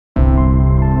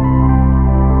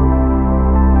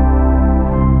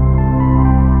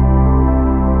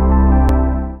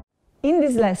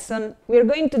this lesson, we are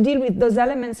going to deal with those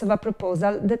elements of a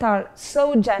proposal that are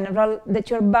so general that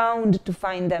you're bound to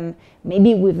find them,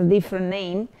 maybe with a different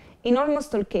name, in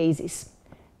almost all cases.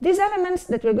 These elements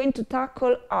that we're going to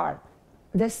tackle are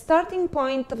the starting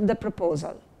point of the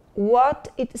proposal,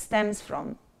 what it stems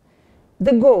from,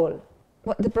 the goal,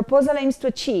 what the proposal aims to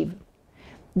achieve,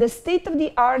 the state of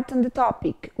the art on the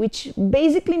topic, which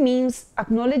basically means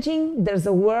acknowledging there's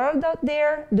a world out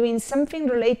there doing something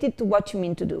related to what you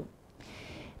mean to do.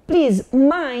 Please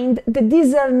mind that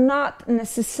these are not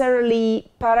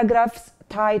necessarily paragraphs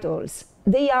titles.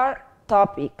 They are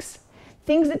topics,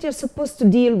 things that you're supposed to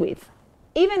deal with.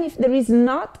 Even if there is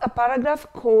not a paragraph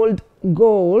called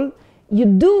goal, you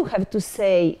do have to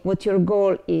say what your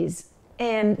goal is,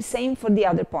 and same for the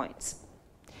other points.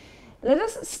 Let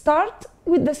us start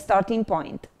with the starting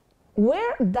point.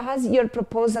 Where does your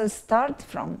proposal start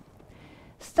from?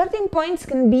 Starting points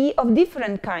can be of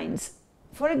different kinds.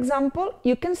 For example,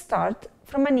 you can start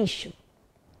from an issue,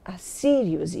 a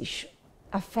serious issue,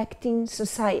 affecting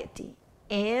society,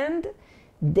 and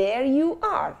there you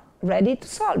are, ready to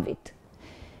solve it.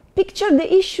 Picture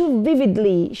the issue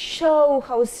vividly, show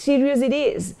how serious it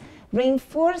is,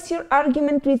 reinforce your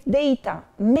argument with data,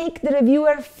 make the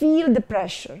reviewer feel the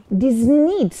pressure. This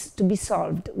needs to be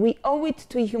solved. We owe it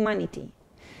to humanity.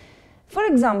 For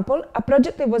example, a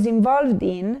project I was involved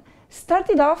in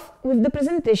started off with the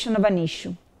presentation of an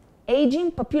issue,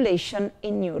 aging population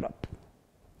in Europe.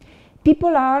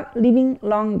 People are living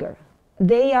longer.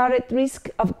 They are at risk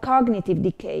of cognitive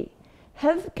decay.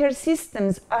 Healthcare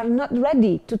systems are not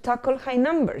ready to tackle high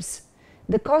numbers.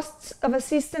 The costs of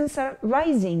assistance are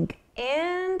rising,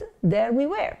 and there we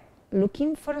were,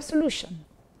 looking for a solution.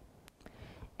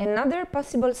 Another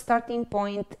possible starting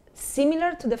point,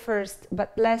 similar to the first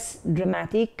but less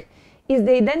dramatic, is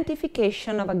the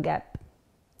identification of a gap.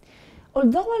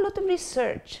 Although a lot of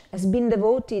research has been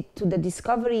devoted to the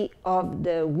discovery of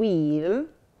the wheel,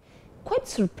 quite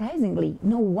surprisingly,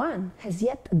 no one has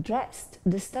yet addressed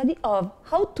the study of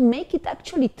how to make it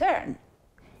actually turn.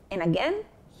 And again,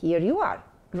 here you are,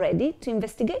 ready to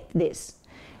investigate this.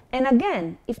 And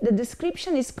again, if the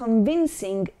description is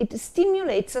convincing, it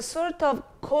stimulates a sort of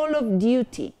call of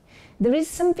duty. There is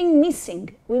something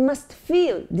missing. We must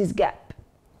fill this gap.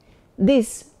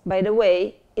 This, by the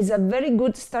way, is a very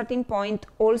good starting point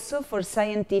also for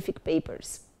scientific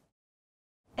papers.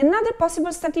 Another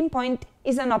possible starting point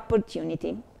is an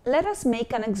opportunity. Let us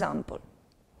make an example.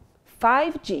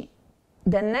 5G,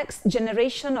 the next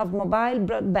generation of mobile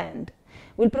broadband,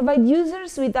 will provide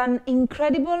users with an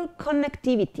incredible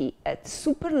connectivity at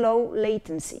super low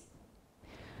latency.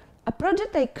 A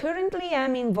project I currently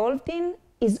am involved in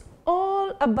is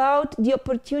all about the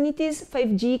opportunities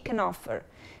 5G can offer,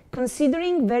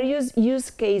 considering various use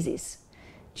cases: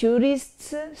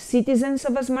 tourists, citizens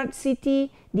of a smart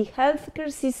city, the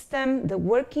healthcare system, the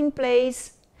working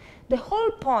place. The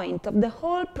whole point of the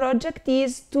whole project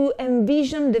is to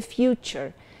envision the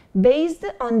future based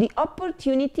on the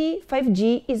opportunity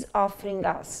 5G is offering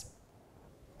us.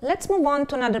 Let's move on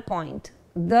to another point,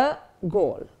 the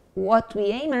goal, what we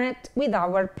aim at with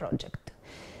our project.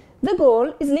 The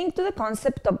goal is linked to the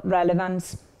concept of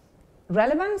relevance.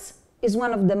 Relevance is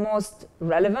one of the most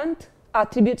relevant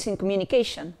attributes in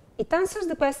communication. It answers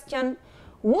the question,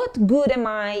 what good am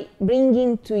I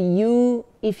bringing to you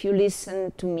if you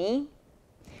listen to me?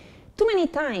 Too many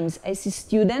times I see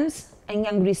students and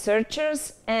young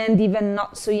researchers, and even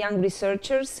not so young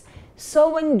researchers,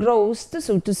 so engrossed,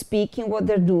 so to speak, in what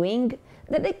they're doing,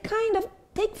 that they kind of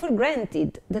take for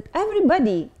granted that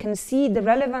everybody can see the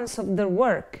relevance of their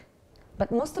work.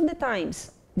 But most of the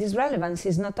times, this relevance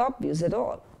is not obvious at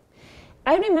all.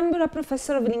 I remember a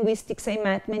professor of linguistics I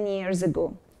met many years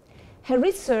ago. Her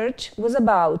research was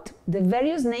about the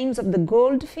various names of the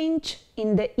goldfinch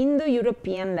in the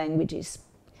Indo-European languages.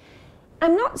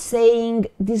 I'm not saying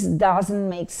this doesn't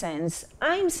make sense.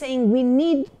 I'm saying we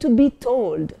need to be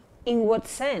told in what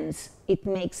sense it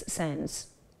makes sense.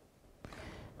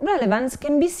 Relevance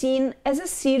can be seen as a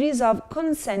series of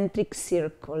concentric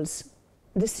circles.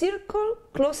 The circle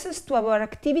closest to our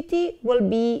activity will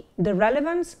be the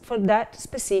relevance for that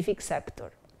specific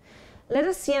sector. Let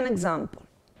us see an example.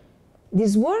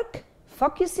 This work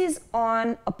focuses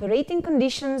on operating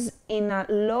conditions in a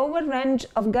lower range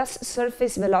of gas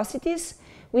surface velocities,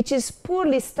 which is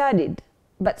poorly studied,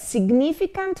 but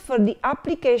significant for the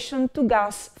application to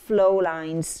gas flow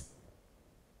lines.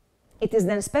 It is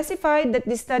then specified that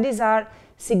these studies are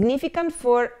significant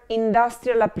for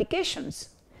industrial applications,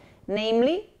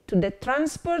 namely to the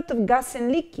transport of gas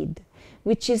and liquid,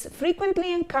 which is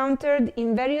frequently encountered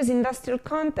in various industrial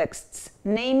contexts,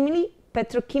 namely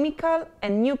petrochemical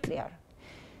and nuclear.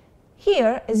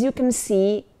 Here, as you can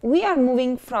see, we are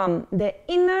moving from the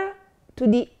inner to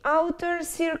the outer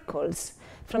circles,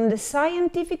 from the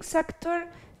scientific sector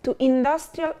to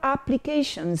industrial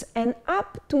applications, and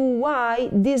up to why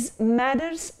this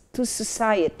matters to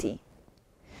society.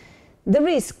 The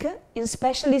risk in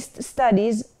specialist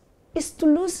studies is to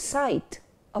lose sight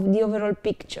of the overall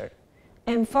picture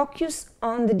and focus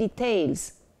on the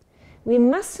details. We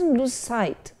mustn't lose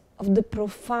sight of the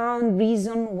profound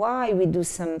reason why we do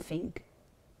something.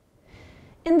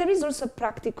 And there is also a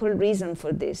practical reason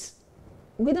for this.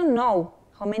 We don't know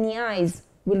how many eyes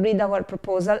will read our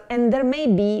proposal, and there may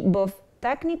be both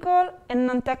technical and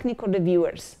non-technical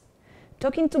reviewers.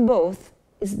 Talking to both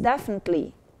is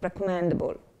definitely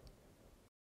recommendable.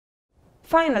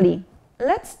 Finally,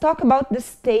 let's talk about the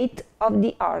state of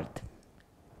the art.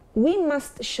 We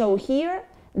must show here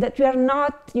that we are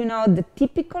not, the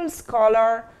typical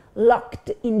scholar locked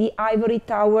in the ivory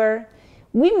tower.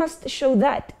 We must show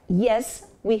that, yes,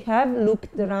 we have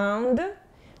looked around,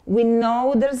 we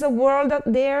know there's a world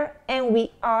out there, and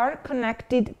we are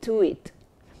connected to it.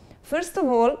 First of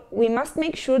all, we must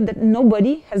make sure that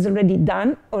nobody has already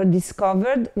done or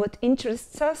discovered what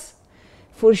interests us.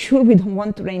 For sure, we don't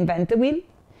want to reinvent the wheel.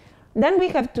 Then we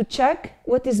have to check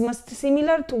what is most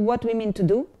similar to what we mean to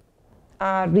do.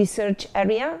 A research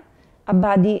area, a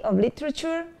body of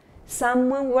literature,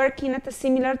 someone working at a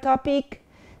similar topic,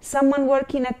 someone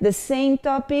working at the same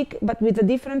topic but with a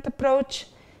different approach,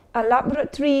 a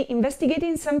laboratory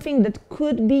investigating something that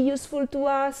could be useful to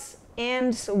us,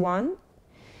 and so on.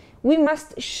 We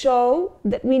must show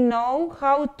that we know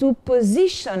how to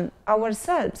position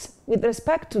ourselves with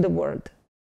respect to the world.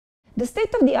 The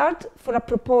state of the art for a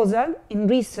proposal in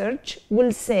research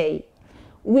will say,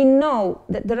 we know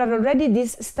that there are already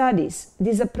these studies,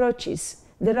 these approaches,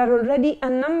 there are already a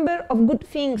number of good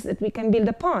things that we can build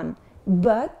upon,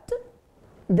 but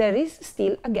there is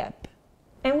still a gap,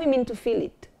 and we mean to fill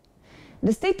it.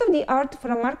 The state of the art for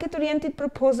a market-oriented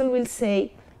proposal will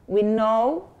say, we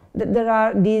know that there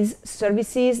are these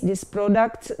services, these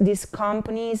products, these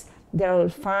companies, they're all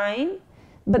fine,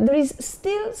 but there is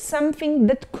still something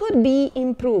that could be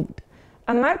improved,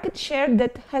 a market share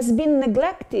that has been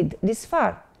neglected this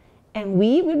far, and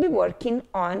we will be working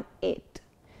on it.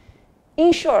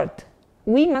 In short,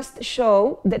 we must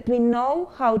show that we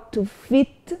know how to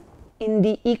fit in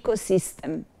the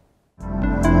ecosystem,